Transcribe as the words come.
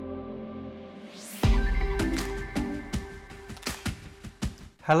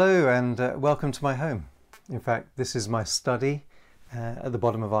Hello and welcome to my home. In fact, this is my study at the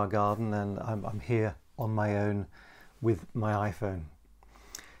bottom of our garden, and I'm here on my own with my iPhone.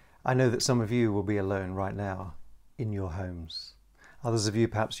 I know that some of you will be alone right now in your homes. Others of you,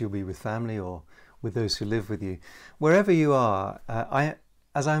 perhaps you'll be with family or with those who live with you. Wherever you are,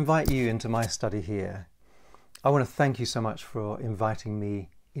 as I invite you into my study here, I want to thank you so much for inviting me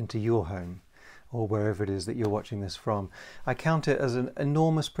into your home, or wherever it is that you're watching this from. I count it as an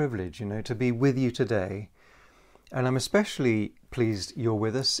enormous privilege, to be with you today. And I'm especially pleased you're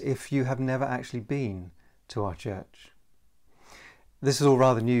with us if you have never actually been to our church. This is all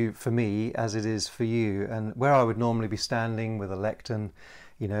rather new for me, as it is for you. And where I would normally be standing with a lectern,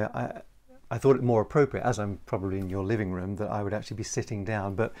 I thought it more appropriate, as I'm probably in your living room, that I would actually be sitting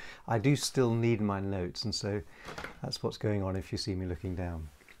down. But I do still need my notes, and so that's what's going on if you see me looking down.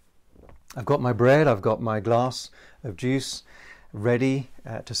 I've got my bread, I've got my glass of juice ready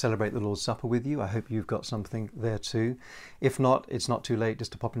to celebrate the Lord's Supper with you. I hope you've got something there too. If not, it's not too late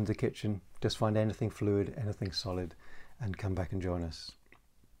just to pop into the kitchen, just find anything fluid, anything solid, and come back and join us.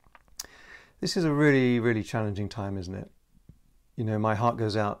 This is a really, really challenging time, isn't it? My heart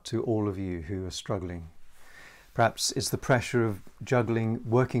goes out to all of you who are struggling. Perhaps it's the pressure of juggling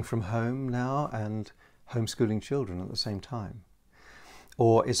working from home now and homeschooling children at the same time.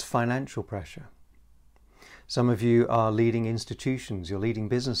 Or it's financial pressure. Some of you are leading institutions, you're leading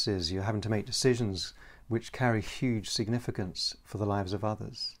businesses, you're having to make decisions which carry huge significance for the lives of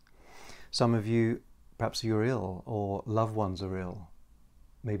others. Some of you, perhaps you're ill or loved ones are ill,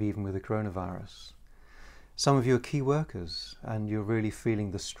 maybe even with the coronavirus. Some of you are key workers and you're really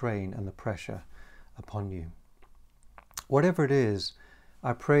feeling the strain and the pressure upon you. Whatever it is,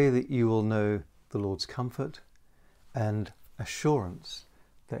 I pray that you will know the Lord's comfort and assurance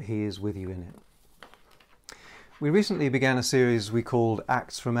that He is with you in it. We recently began a series we called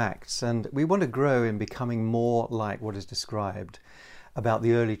Acts from Acts, and we want to grow in becoming more like what is described about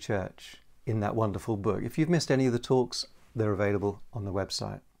the early church in that wonderful book. If you've missed any of the talks, they're available on the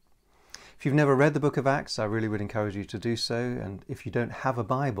website. If you've never read the book of Acts, I really would encourage you to do so, and if you don't have a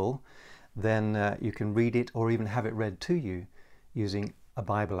Bible, then you can read it or even have it read to you using a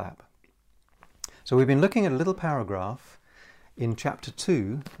Bible app. So we've been looking at a little paragraph in chapter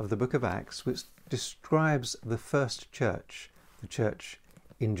 2 of the book of Acts, which describes the first church, the church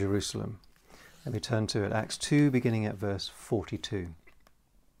in Jerusalem. Let me turn to it. Acts 2, beginning at verse 42.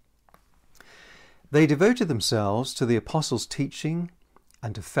 They devoted themselves to the apostles' teaching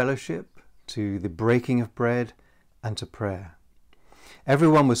and to fellowship, to the breaking of bread and to prayer.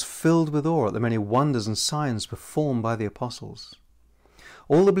 Everyone was filled with awe at the many wonders and signs performed by the apostles.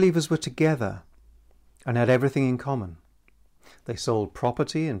 All the believers were together and had everything in common. They sold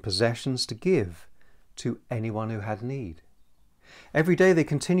property and possessions to give to anyone who had need. Every day they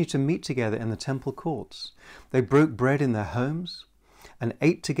continued to meet together in the temple courts. They broke bread in their homes and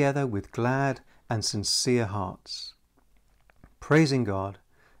ate together with glad and sincere hearts, praising God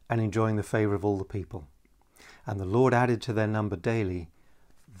and enjoying the favour of all the people. And the Lord added to their number daily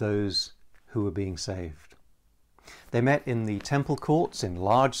those who were being saved. They met in the temple courts in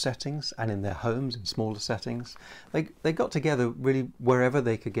large settings and in their homes in smaller settings. They got together really wherever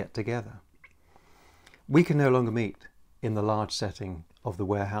they could get together. We can no longer meet in the large setting of the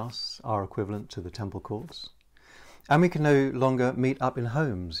warehouse, our equivalent to the temple courts. And we can no longer meet up in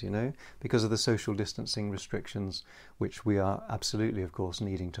homes, because of the social distancing restrictions, which we are absolutely, of course,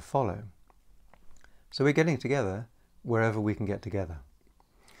 needing to follow. So we're getting together wherever we can get together.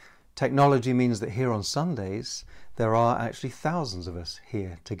 Technology means that here on Sundays, there are actually thousands of us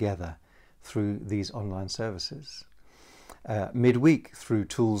here together through these online services. Midweek, through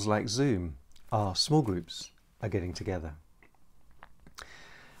tools like Zoom, our small groups are getting together.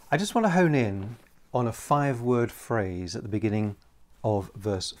 I just want to hone in on a 5-word phrase at the beginning of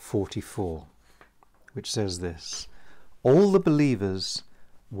verse 44, which says this: all the believers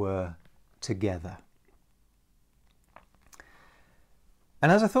were together.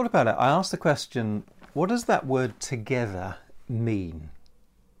 And as I thought about it, I asked the question, what does that word together mean?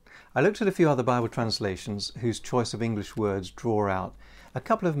 I looked at a few other Bible translations whose choice of English words draw out a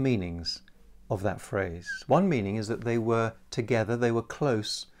couple of meanings of that phrase. One meaning is that they were together, they were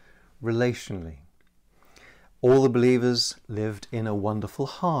close relationally. All the believers lived in a wonderful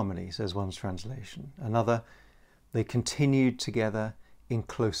harmony, says one's translation. Another, they continued together in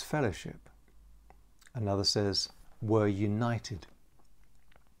close fellowship. Another says, were united.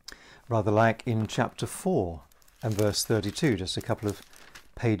 Rather like in chapter 4 and verse 32, just a couple of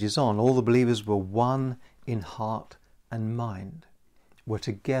pages on, all the believers were one in heart and mind, were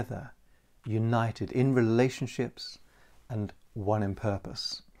together, united in relationships and one in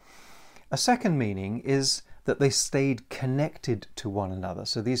purpose. A second meaning is that they stayed connected to one another.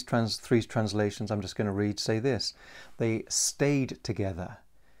 So these three translations I'm just going to read say this: they stayed together,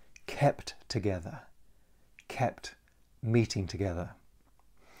 kept together, kept meeting together.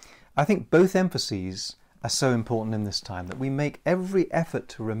 I think both emphases are so important in this time, that we make every effort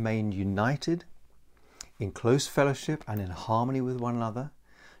to remain united, in close fellowship and in harmony with one another,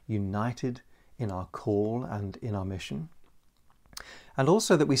 united in our call and in our mission. And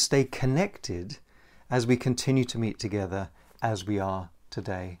also that we stay connected as we continue to meet together as we are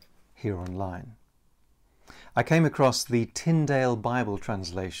today here online. I came across the Tyndale Bible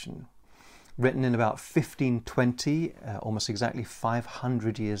translation, written in about 1520, almost exactly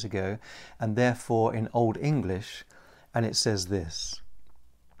 500 years ago, and therefore in Old English, and it says this: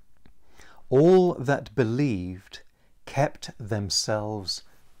 "All that believed kept themselves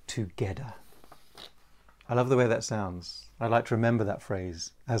together." I love the way that sounds. I'd like to remember that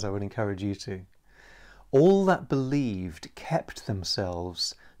phrase, as I would encourage you to. All that believed kept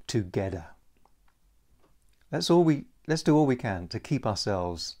themselves together. Let's do all we can to keep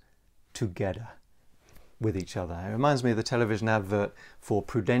ourselves together with each other. It reminds me of the television advert for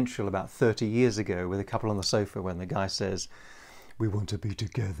Prudential about 30 years ago, with a couple on the sofa, when the guy says, "We want to be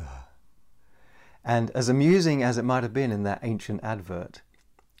together." And as amusing as it might have been in that ancient advert,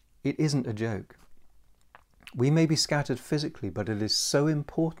 it isn't a joke. We may be scattered physically, but it is so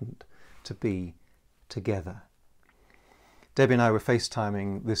important to be together. Debbie and I were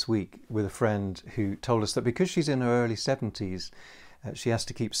FaceTiming this week with a friend who told us that because she's in her early 70s, she has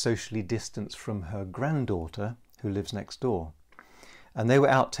to keep socially distanced from her granddaughter, who lives next door. And they were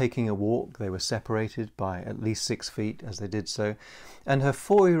out taking a walk. They were separated by at least 6 feet as they did so. And her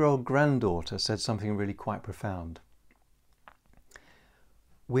 4-year-old granddaughter said something really quite profound.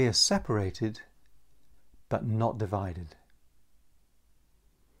 "We are separated, but not divided."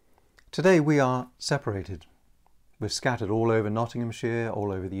 Today we are separated. We're scattered all over Nottinghamshire,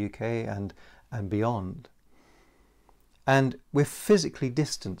 all over the UK and beyond. And we're physically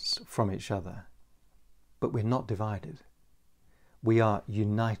distanced from each other, but we're not divided. We are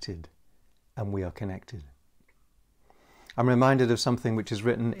united and we are connected. I'm reminded of something which is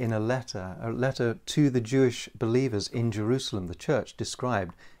written in a letter to the Jewish believers in Jerusalem, the church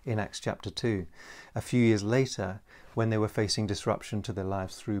described in Acts chapter 2, a few years later when they were facing disruption to their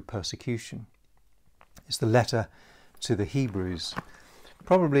lives through persecution. It's the letter to the Hebrews.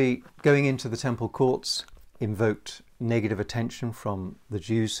 Probably going into the temple courts invoked negative attention from the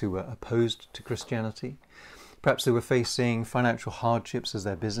Jews who were opposed to Christianity. Perhaps they were facing financial hardships as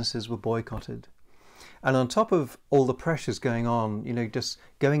their businesses were boycotted. And on top of all the pressures going on, just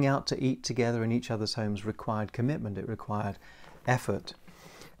going out to eat together in each other's homes required commitment, it required effort.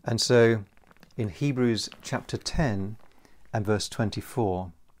 And so in Hebrews chapter 10 and verse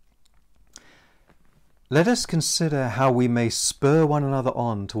 24, "Let us consider how we may spur one another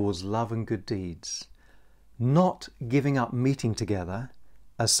on towards love and good deeds, not giving up meeting together,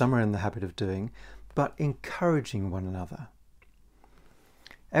 as some are in the habit of doing, but encouraging one another."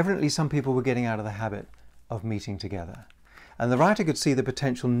 Evidently, some people were getting out of the habit of meeting together. And the writer could see the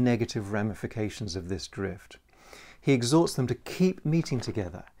potential negative ramifications of this drift. He exhorts them to keep meeting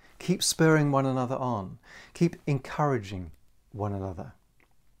together, keep spurring one another on, keep encouraging one another.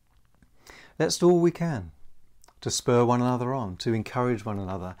 Let's do all we can to spur one another on, to encourage one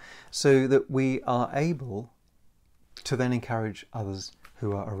another, so that we are able to then encourage others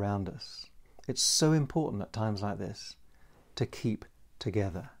who are around us. It's so important at times like this to keep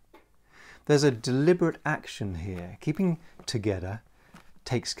together. There's a deliberate action here. Keeping together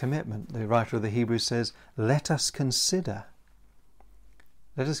takes commitment. The writer of the Hebrews says, let us consider.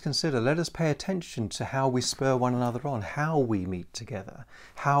 Let us consider. Let us pay attention to how we spur one another on, how we meet together,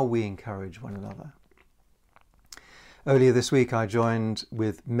 how we encourage one another. Earlier this week, I joined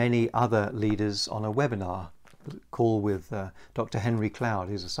with many other leaders on a webinar call with Dr. Henry Cloud,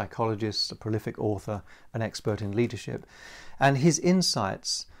 who's a psychologist, a prolific author, an expert in leadership. And his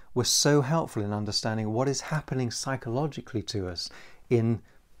insights were so helpful in understanding what is happening psychologically to us in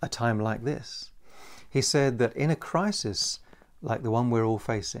a time like this. He said that in a crisis like the one we're all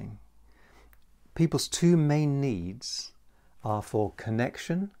facing, people's two main needs are for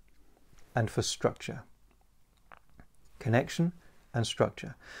connection and for structure. Connection and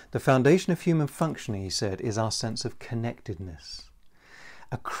structure. The foundation of human functioning, he said, is our sense of connectedness.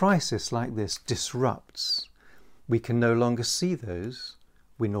 A crisis like this disrupts. We can no longer see those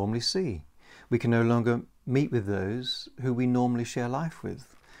we normally see. We can no longer meet with those who we normally share life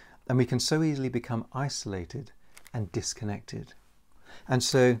with. And we can so easily become isolated and disconnected. And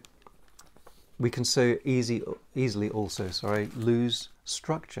so we can so easily also lose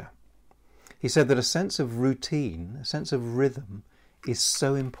structure. He said that a sense of routine, a sense of rhythm, is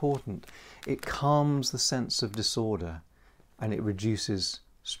so important. It calms the sense of disorder and it reduces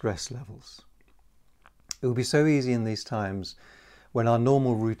stress levels. It will be so easy in these times when our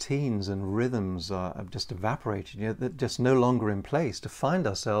normal routines and rhythms are just evaporated, they're just no longer in place, to find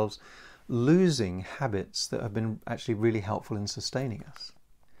ourselves losing habits that have been actually really helpful in sustaining us.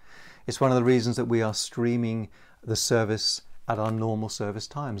 It's one of the reasons that we are streaming the service at our normal service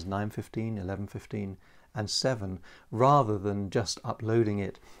times, 9:15, 11:15 and 7, rather than just uploading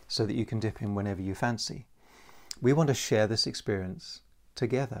it so that you can dip in whenever you fancy. We want to share this experience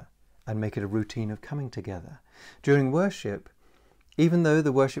together and make it a routine of coming together. During worship, even though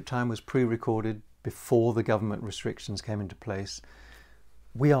the worship time was pre-recorded before the government restrictions came into place,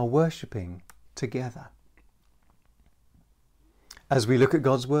 we are worshipping together. As we look at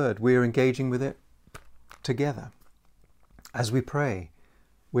God's Word, we are engaging with it together. As we pray,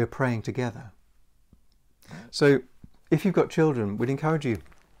 we're praying together. So if you've got children, we'd encourage you,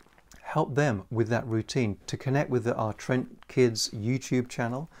 help them with that routine, to connect with our Trent Kids YouTube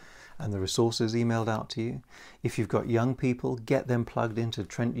channel and the resources emailed out to you. If you've got young people, get them plugged into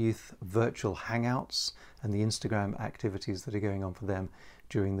Trent Youth virtual hangouts and the Instagram activities that are going on for them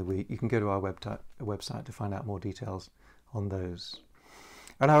during the week. You can go to our website to find out more details on those.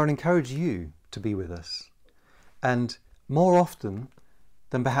 And I would encourage you to be with us, and more often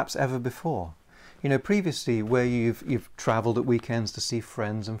than perhaps ever before. Previously, where you've travelled at weekends to see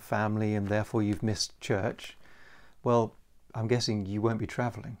friends and family and therefore you've missed church, well, I'm guessing you won't be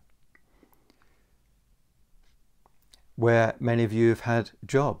travelling. Where many of you have had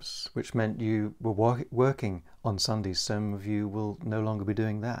jobs, which meant you were working on Sundays, some of you will no longer be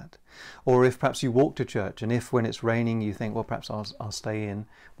doing that. Or if perhaps you walk to church, and if when it's raining you think, well, perhaps I'll stay in,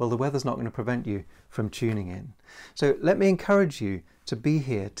 well, the weather's not going to prevent you from tuning in. So let me encourage you to be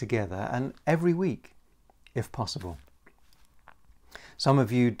here together, and every week, if possible. Some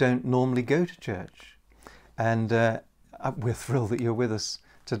of you don't normally go to church, and we're thrilled that you're with us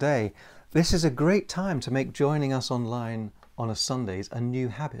today. This is a great time to make joining us online on a Sundays a new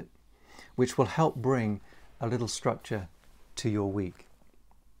habit, which will help bring a little structure to your week.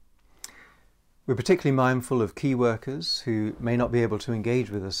 We're particularly mindful of key workers who may not be able to engage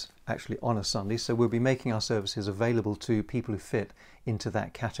with us actually on a Sunday, so we'll be making our services available to people who fit into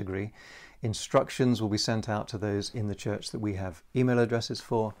that category. Instructions will be sent out to those in the church that we have email addresses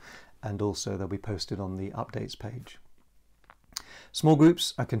for, and also they'll be posted on the updates page. Small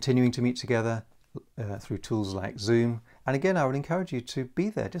groups are continuing to meet together through tools like Zoom, and again I would encourage you to be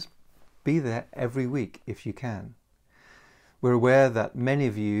there. Just be there every week if you can. We're aware that many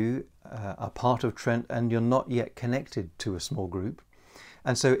of you are part of Trent and you're not yet connected to a small group,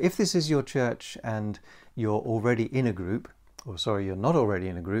 and so if this is your church and you're already in a group, you're not already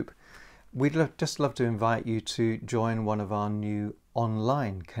in a group, we'd just love to invite you to join one of our new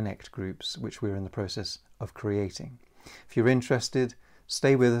online Connect groups, which we're in the process of creating. If you're interested,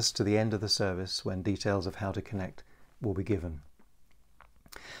 stay with us to the end of the service when details of how to connect will be given.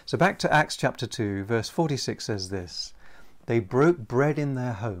 So back to Acts chapter 2, verse 46 says this: "They broke bread in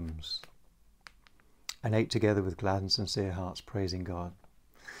their homes and ate together with glad and sincere hearts, praising God."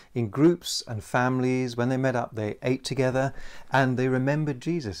 In groups and families, when they met up, they ate together and they remembered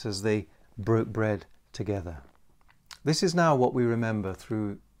Jesus as they broke bread together. This is now what we remember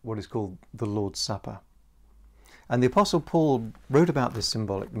through what is called the Lord's Supper. And the Apostle Paul wrote about this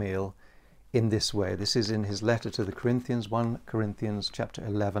symbolic meal in this way. This is in his letter to the Corinthians, 1 Corinthians chapter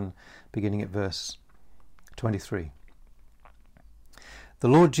 11, beginning at verse 23. "The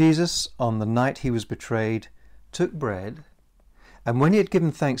Lord Jesus, on the night he was betrayed, took bread, and when he had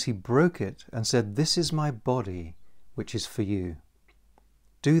given thanks, he broke it and said, 'This is my body, which is for you.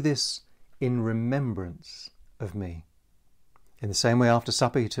 Do this in remembrance of me.' In the same way, after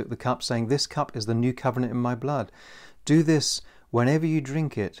supper, he took the cup, saying, 'This cup is the new covenant in my blood. Do this whenever you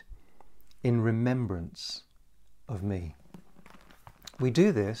drink it in remembrance of me.'" We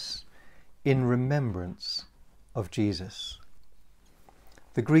do this in remembrance of Jesus.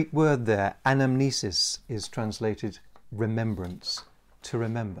 The Greek word there, anamnesis, is translated remembrance, to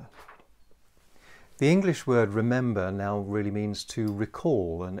remember. The English word remember now really means to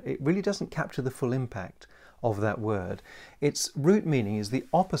recall, and it really doesn't capture the full impact of that word. Its root meaning is the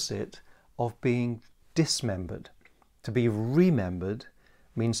opposite of being dismembered. To be remembered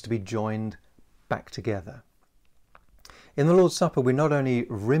means to be joined back together. In the Lord's Supper, we not only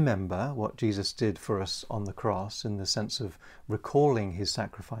remember what Jesus did for us on the cross in the sense of recalling his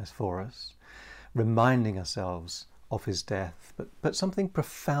sacrifice for us, reminding ourselves of his death, but something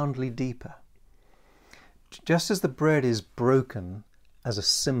profoundly deeper. Just as the bread is broken as a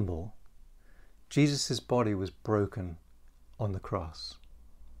symbol, Jesus' body was broken on the cross.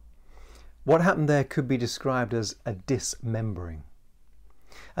 What happened there could be described as a dismembering.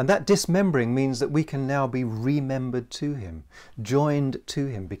 And that dismembering means that we can now be remembered to him, joined to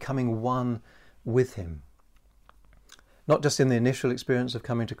him, becoming one with him. Not just in the initial experience of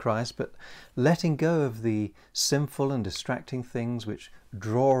coming to Christ, but letting go of the sinful and distracting things which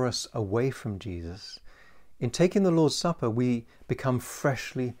draw us away from Jesus. In taking the Lord's Supper, we become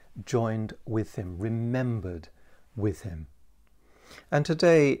freshly joined with him, remembered with him. And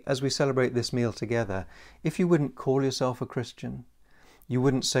today, as we celebrate this meal together, if you wouldn't call yourself a Christian, you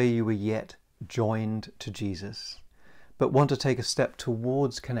wouldn't say you were yet joined to Jesus, but want to take a step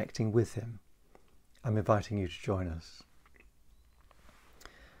towards connecting with him, I'm inviting you to join us.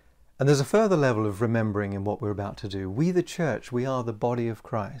 And there's a further level of remembering in what we're about to do. We, the church, we are the body of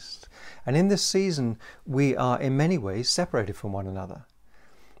Christ. And in this season, we are in many ways separated from one another.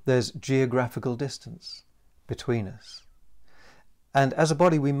 There's geographical distance between us. And as a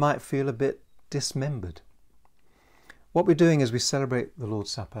body, we might feel a bit dismembered. What we're doing as we celebrate the Lord's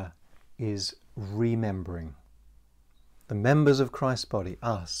Supper is remembering. The members of Christ's body,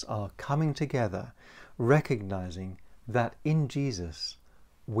 us, are coming together, recognizing that in Jesus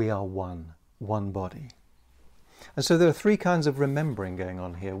we are one body. And so there are three kinds of remembering going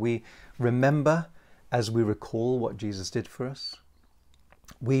on here. We remember as we recall what Jesus did for us.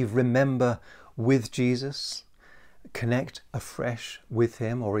 We remember with Jesus, connect afresh with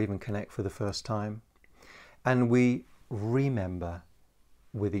him, or even connect for the first time. And we remember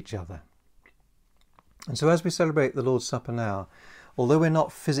with each other. And so as we celebrate the Lord's Supper now, although we're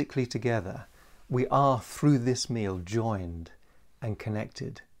not physically together, we are through this meal joined and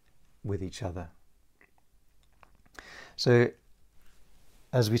connected with each other. So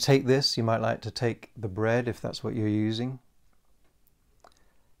as we take this, you might like to take the bread if that's what you're using.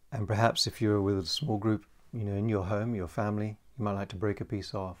 And perhaps if you're with a small group, in your home, your family, you might like to break a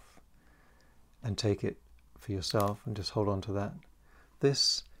piece off and take it for yourself and just hold on to that.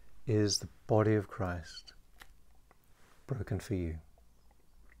 This is the body of Christ, broken for you.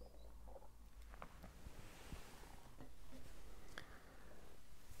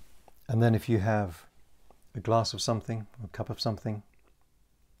 And then if you have a glass of something, a cup of something,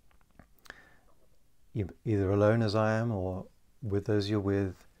 either alone as I am or with those you're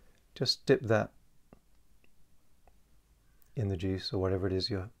with, just dip that in the juice or whatever it is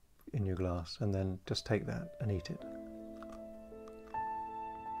you're in your glass, and then just take that and eat it.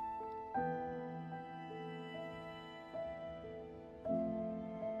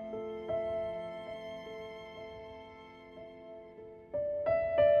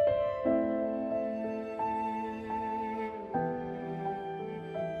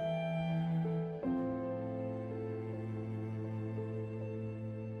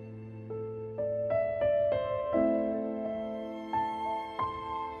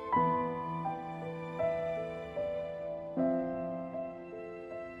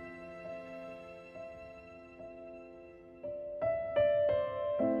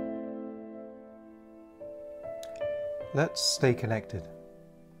 Let's stay connected.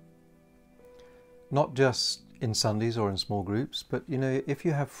 Not just in Sundays or in small groups, but if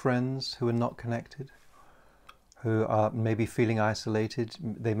you have friends who are not connected, who are maybe feeling isolated,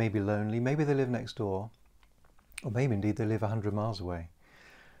 they may be lonely, maybe they live next door, or maybe indeed they live 100 miles away.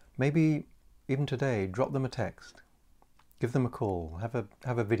 Maybe even today, drop them a text, give them a call,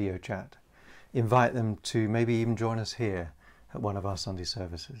 have a video chat, invite them to maybe even join us here at one of our Sunday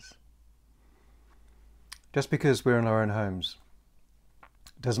services. Just because we're in our own homes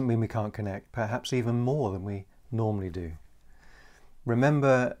doesn't mean we can't connect, perhaps even more than we normally do.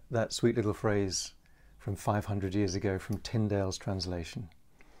 Remember that sweet little phrase from 500 years ago from Tyndale's translation.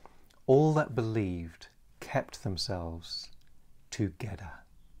 All that believed kept themselves together.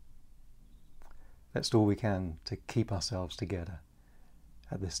 Let's do all we can to keep ourselves together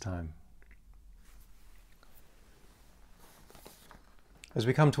at this time. As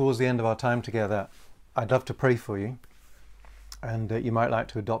we come towards the end of our time together, I'd love to pray for you, and you might like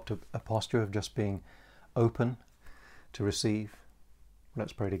to adopt a posture of just being open to receive.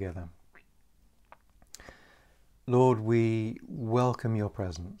 Let's pray together. Lord, we welcome your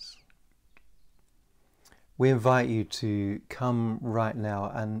presence. We invite you to come right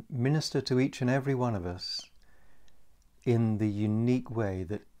now and minister to each and every one of us in the unique way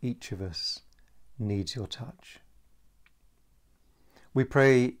that each of us needs your touch. We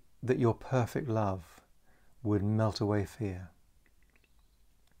pray that your perfect love would melt away fear.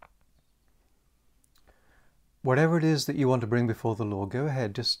 Whatever it is that you want to bring before the Lord, go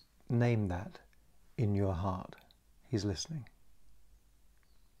ahead, just name that in your heart. He's listening.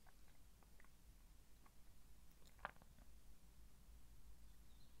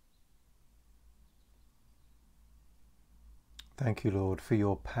 Thank you, Lord, for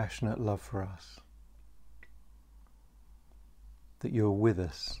your passionate love for us, that you're with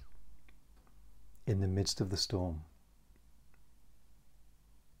us in the midst of the storm.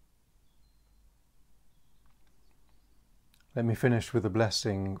 Let me finish with a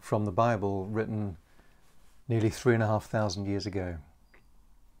blessing from the Bible written nearly 3,500 years ago.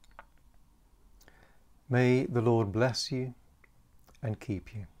 May the Lord bless you and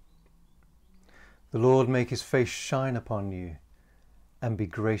keep you. The Lord make his face shine upon you and be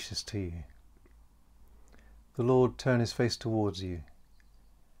gracious to you. The Lord turn his face towards you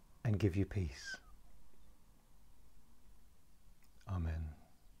and give you peace. Amen.